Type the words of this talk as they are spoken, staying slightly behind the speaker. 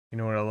You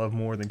know what I love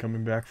more than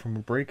coming back from a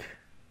break?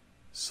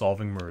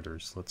 Solving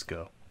murders. Let's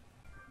go.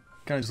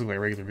 Kind of just look like a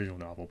regular visual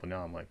novel, but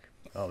now I'm like,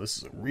 oh, this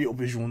is a real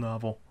visual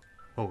novel.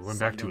 Oh, we went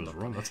back to his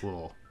room? That's a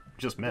little...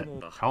 Just met.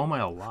 How am I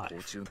alive?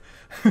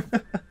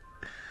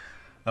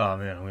 Oh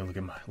man, I'm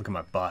gonna look at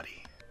my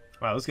body.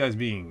 Wow, this guy's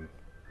being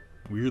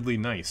weirdly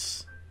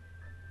nice.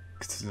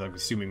 I'm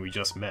assuming we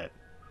just met.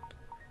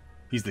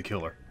 He's the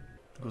killer.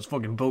 Those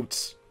fucking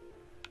boats.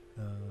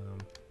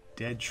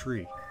 Dead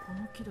tree.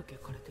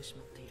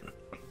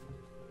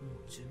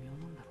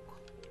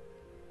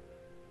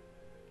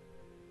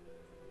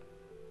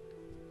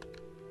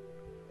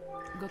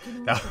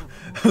 That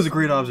was a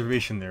great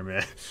observation there,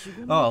 man.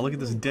 Oh, look at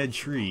this dead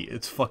tree.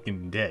 It's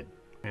fucking dead.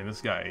 Man,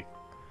 this guy,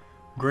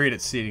 great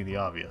at stating the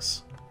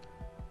obvious.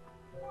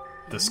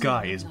 The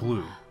sky is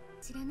blue.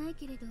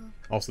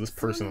 Also, this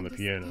person on the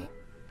piano,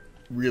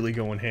 really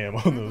going ham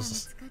on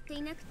those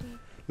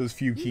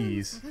few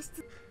keys.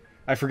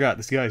 I forgot,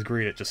 this guy's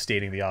great at just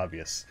stating the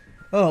obvious.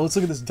 Oh, let's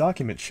look at this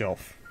document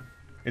shelf.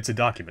 It's a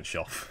document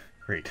shelf.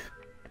 Great.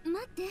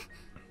 Why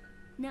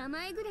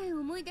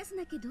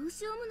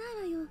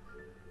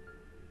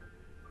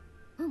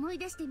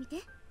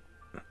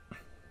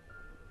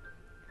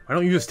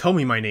don't you just tell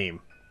me my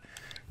name?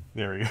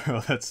 There we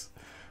go. That's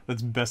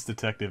best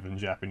detective in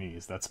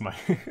Japanese. That's my...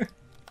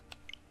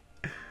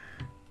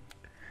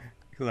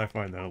 Because I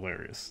find that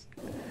hilarious.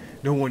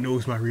 No one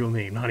knows my real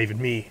name, not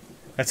even me.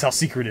 That's how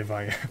secretive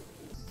I am.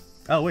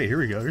 Oh wait, here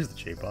we go. Here's the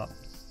J-pop.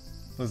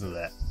 Listen to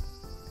that.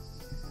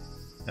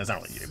 That's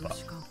not like J-pop.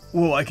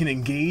 Whoa, I can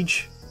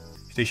engage?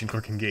 Station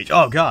clerk engage.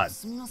 Oh god!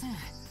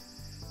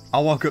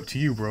 I'll walk up to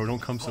you, bro.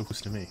 Don't come so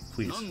close to me,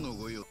 please.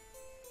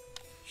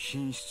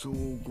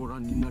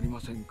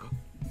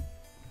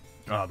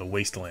 Ah, the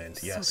wasteland.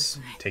 Yes.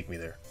 Take me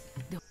there.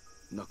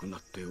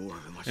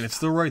 And it's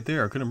still right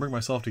there. I couldn't bring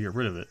myself to get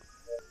rid of it.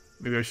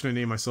 Maybe I should have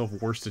named myself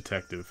Worst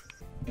Detective.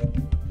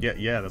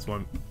 Yeah, that's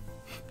one.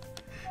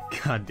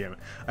 God damn it.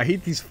 I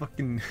hate these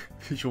fucking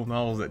visual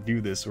novels that do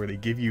this, where they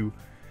give you...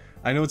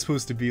 I know it's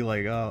supposed to be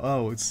like,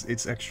 oh,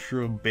 it's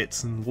extra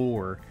bits and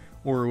lore,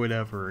 or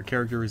whatever,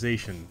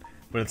 characterization.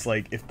 But it's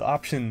like, if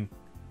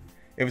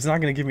it's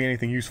not going to give me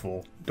anything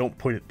useful, don't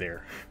put it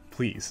there.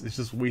 Please. It's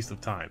just a waste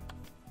of time.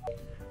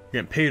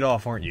 You're getting paid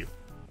off, aren't you?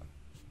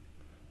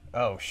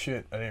 Oh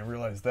shit, I didn't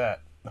realize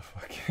that. The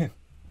fucking...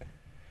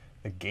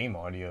 The game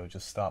audio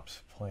just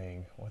stops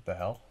playing. What the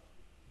hell?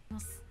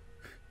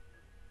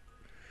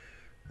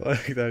 I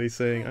like that he's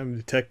saying, I'm a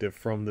detective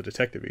from the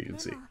detective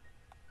agency.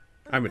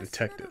 I'm a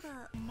detective.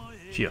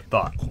 She a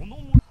thought.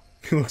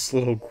 He looks a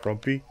little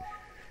grumpy.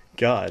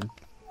 God.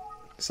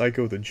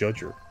 Psycho the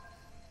Judger.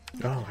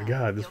 Oh my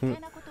god, this one...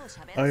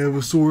 I have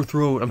a sore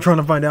throat. I'm trying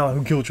to find out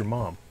who killed your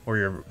mom. Or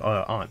your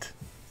aunt.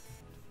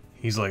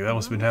 He's like, that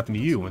must have been happening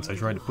to you once I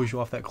tried to push you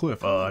off that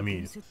cliff.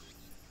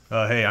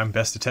 Hey, I'm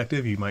best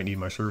detective. You might need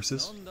my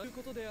services.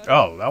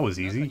 Oh, that was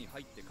easy.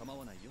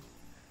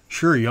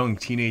 Sure, young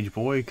teenage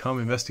boy. Come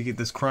investigate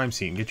this crime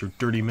scene. Get your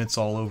dirty mitts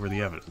all over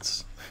the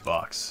evidence.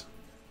 Box.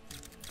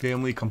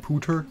 Family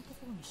computer.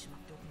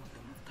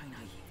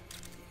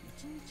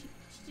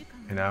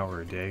 An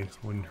hour a day.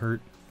 Wouldn't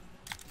hurt.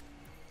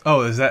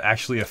 Oh, is that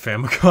actually a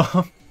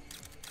Famicom?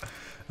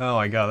 Oh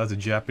my god, that's a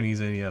Japanese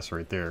NES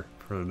right there.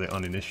 For the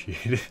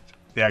uninitiated.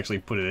 They actually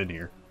put it in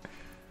here.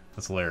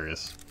 That's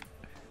hilarious.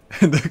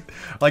 I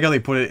like how they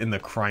put it in the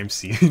crime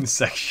scene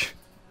section.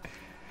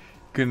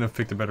 Couldn't have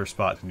picked a better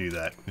spot to do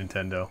that,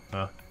 Nintendo,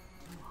 huh?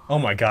 Oh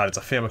my god, it's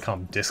a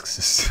Famicom disk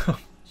system.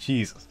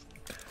 Jesus.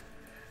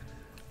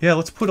 Yeah,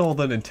 let's put all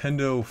the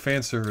Nintendo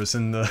fan service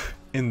in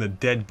the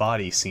dead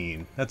body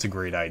scene. That's a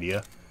great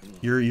idea.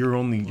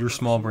 You're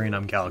small brain,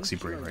 I'm galaxy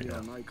brain right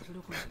now.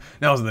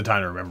 Now isn't the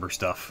time to remember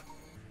stuff.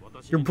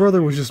 Your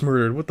brother was just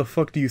murdered. What the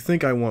fuck do you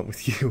think I want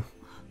with you?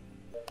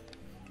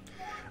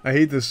 I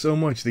hate this so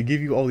much. They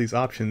give you all these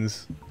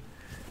options,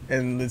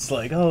 and it's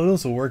like, oh,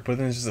 this will work, but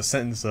then it's just a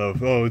sentence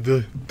of, oh,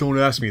 don't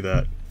ask me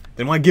that.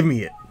 Then why give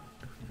me it?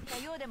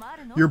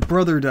 Your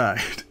brother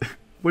died.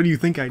 What do you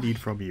think I need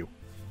from you?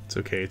 It's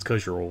okay, it's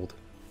because you're old.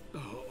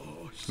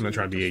 I'm not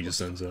trying to be ageist,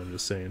 Senzo, I'm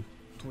just saying.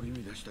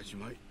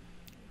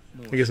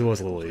 I guess it was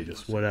a little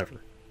ageist,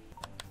 whatever.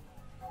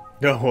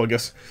 No, well, I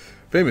guess,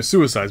 famous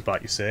suicide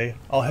spot, you say.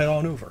 I'll head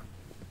on over.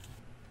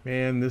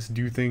 Man, this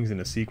do things in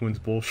a sequence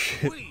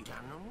bullshit.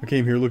 I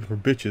came here looking for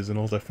bitches, and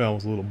all I found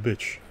was a little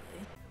bitch.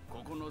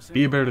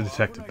 Be a better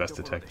detective, best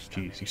detective.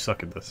 Jeez, you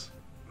suck at this.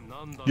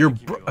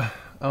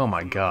 Oh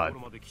my god.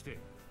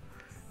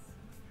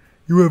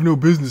 You have no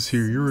business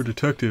here, you're a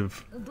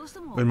detective.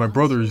 And my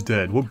brother is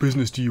dead. What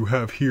business do you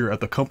have here at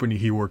the company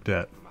he worked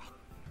at?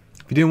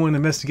 If you didn't want an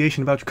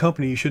investigation about your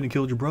company, you shouldn't have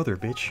killed your brother,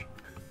 bitch.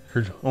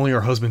 Only her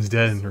husband's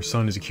dead and her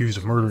son is accused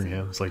of murdering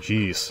him. It's like,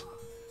 jeez.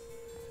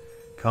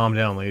 Calm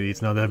down, lady,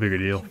 it's not that big a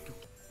deal.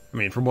 I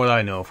mean, from what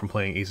I know from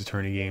playing Ace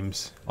Attorney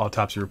games,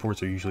 autopsy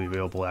reports are usually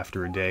available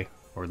after a day,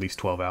 or at least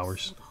 12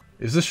 hours.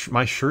 Is this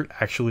my shirt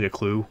actually a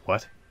clue?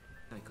 What?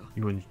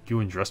 You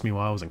undressed me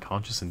while I was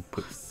unconscious and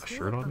put a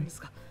shirt on me?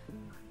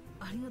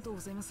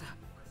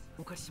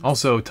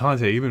 Also,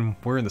 Tante, you've been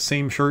wearing the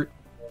same shirt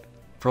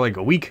For like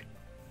a week?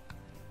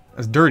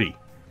 That's dirty.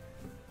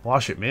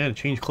 Wash it, man.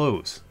 Change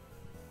clothes.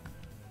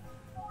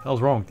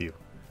 Hell's wrong with you?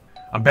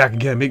 I'm back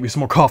again. Make me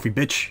some more coffee,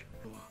 bitch.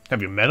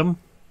 Have you met him?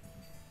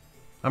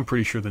 I'm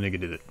pretty sure the nigga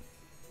did it.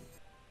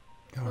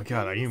 Oh my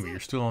god, Ayumi, you're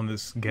still on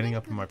this getting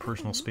up in my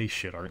personal space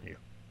shit, aren't you?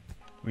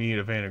 We need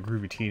a van of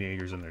groovy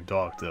teenagers and their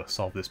dog to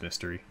solve this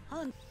mystery.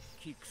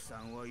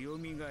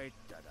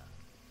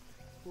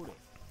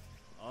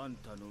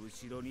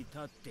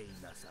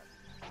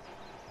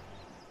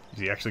 Is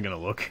he actually gonna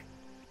look?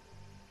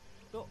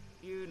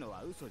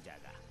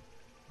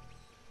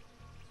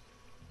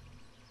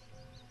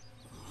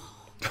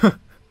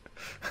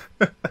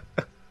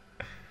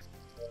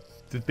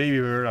 This baby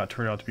better not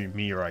turn out to be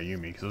me or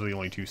Ayumi, because those are the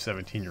only two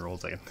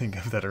 17-year-olds I can think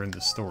of that are in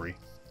this story.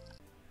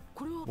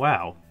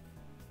 Wow.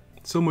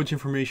 So much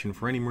information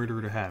for any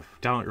murderer to have.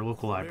 Down at your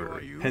local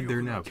library. Head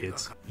there now,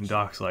 kids. And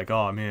Doc's like,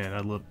 oh man,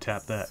 I'd love to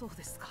tap that. And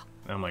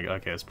I'm like,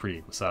 okay, that's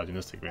pretty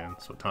misogynistic, man.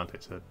 That's what Tante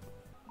said.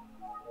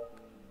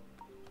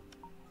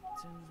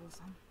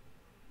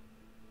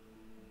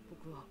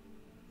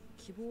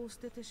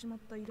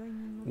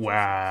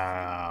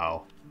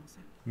 Wow.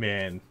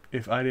 Man,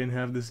 if I didn't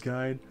have this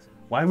guide,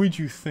 why would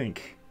you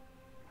think...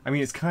 I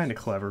mean, it's kind of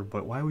clever,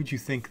 but why would you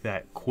think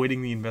that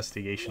quitting the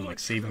investigation, like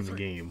saving the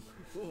game,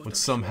 would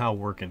somehow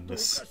work in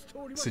this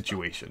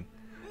situation?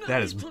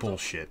 That is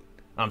bullshit.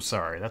 I'm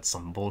sorry, that's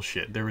some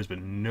bullshit. There has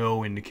been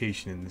no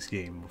indication in this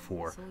game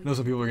before. I know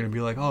some people are going to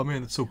be like, oh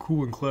man, that's so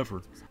cool and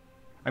clever.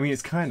 I mean,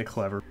 it's kind of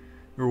clever,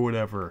 or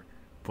whatever,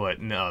 but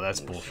no, that's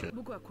bullshit.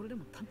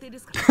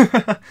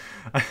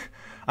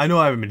 I know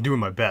I haven't been doing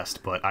my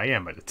best, but I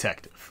am a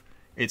detective.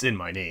 It's in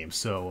my name,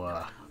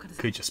 so,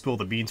 could you spill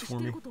the beans for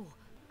me?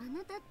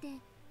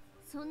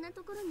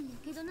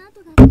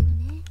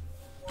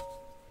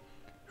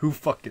 Who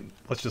fucking...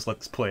 Let's just let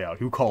this play out.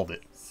 Who called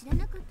it?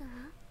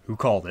 Who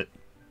called it?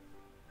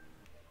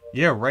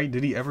 Yeah, right,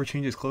 did he ever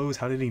change his clothes?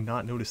 How did he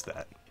not notice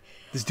that?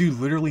 This dude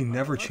literally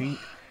never changed...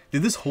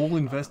 Did this whole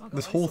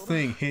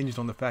thing hinged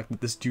on the fact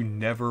that this dude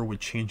never would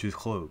change his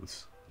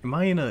clothes? Am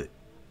I in a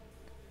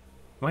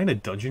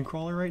dungeon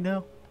crawler right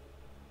now?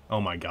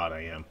 Oh my god,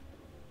 I am.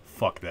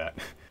 Fuck that.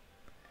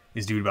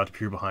 Is dude about to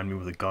appear behind me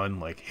with a gun?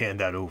 Like, hand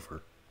that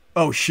over.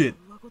 Oh shit!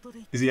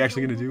 Is he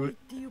actually gonna do it?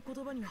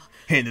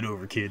 Hand it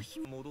over, kid.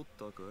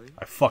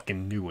 I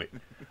fucking knew it.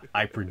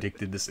 I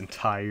predicted this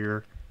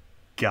entire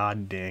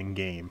goddamn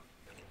game.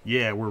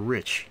 Yeah, we're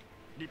rich.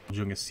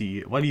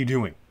 What are you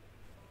doing?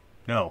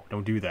 No,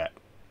 don't do that.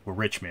 We're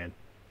rich, man.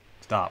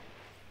 Stop.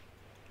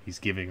 He's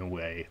giving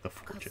away the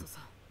fortune.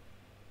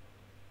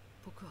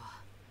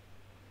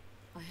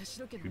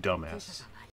 You dumbass.